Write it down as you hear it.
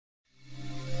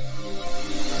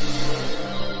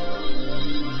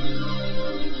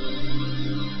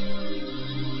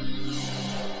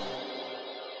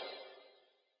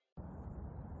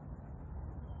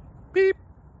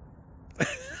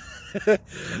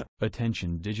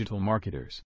Attention digital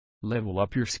marketers. Level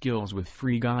up your skills with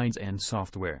free guides and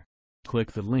software.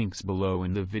 Click the links below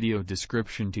in the video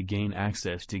description to gain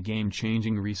access to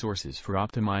game-changing resources for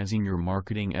optimizing your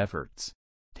marketing efforts.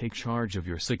 Take charge of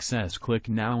your success. Click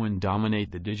now and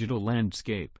dominate the digital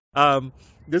landscape.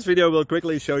 This video will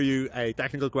quickly show you a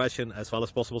technical question as well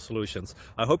as possible solutions.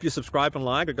 I hope you subscribe and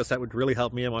like, because that would really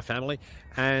help me and my family.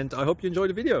 And I hope you enjoy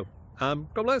the video. God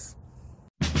bless.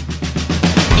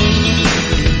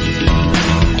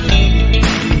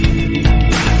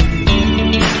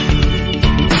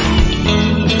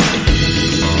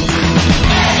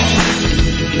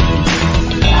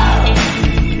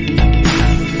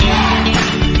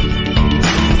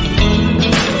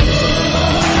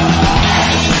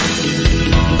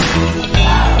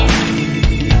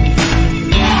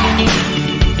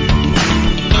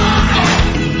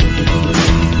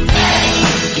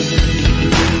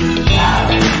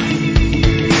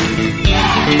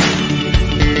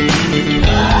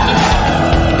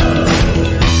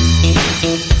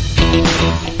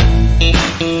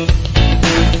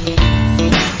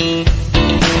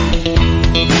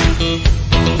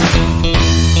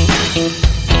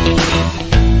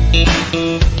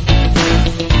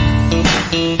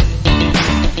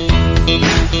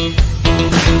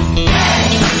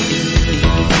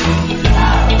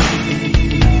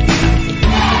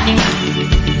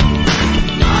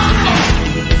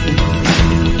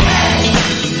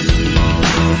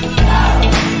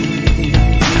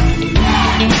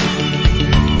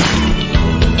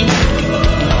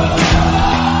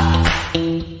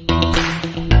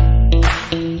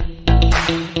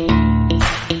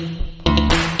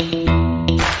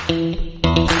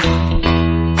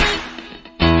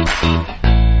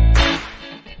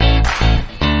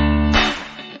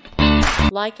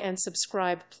 Like and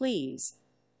subscribe, please.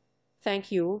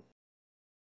 Thank you.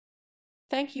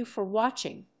 Thank you for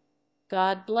watching.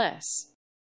 God bless.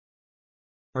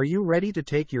 Are you ready to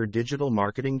take your digital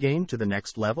marketing game to the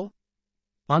next level?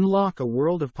 Unlock a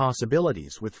world of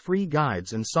possibilities with free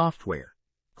guides and software.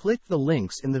 Click the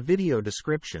links in the video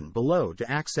description below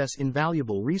to access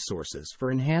invaluable resources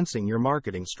for enhancing your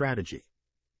marketing strategy.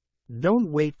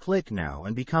 Don't wait, click now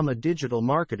and become a digital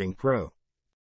marketing pro.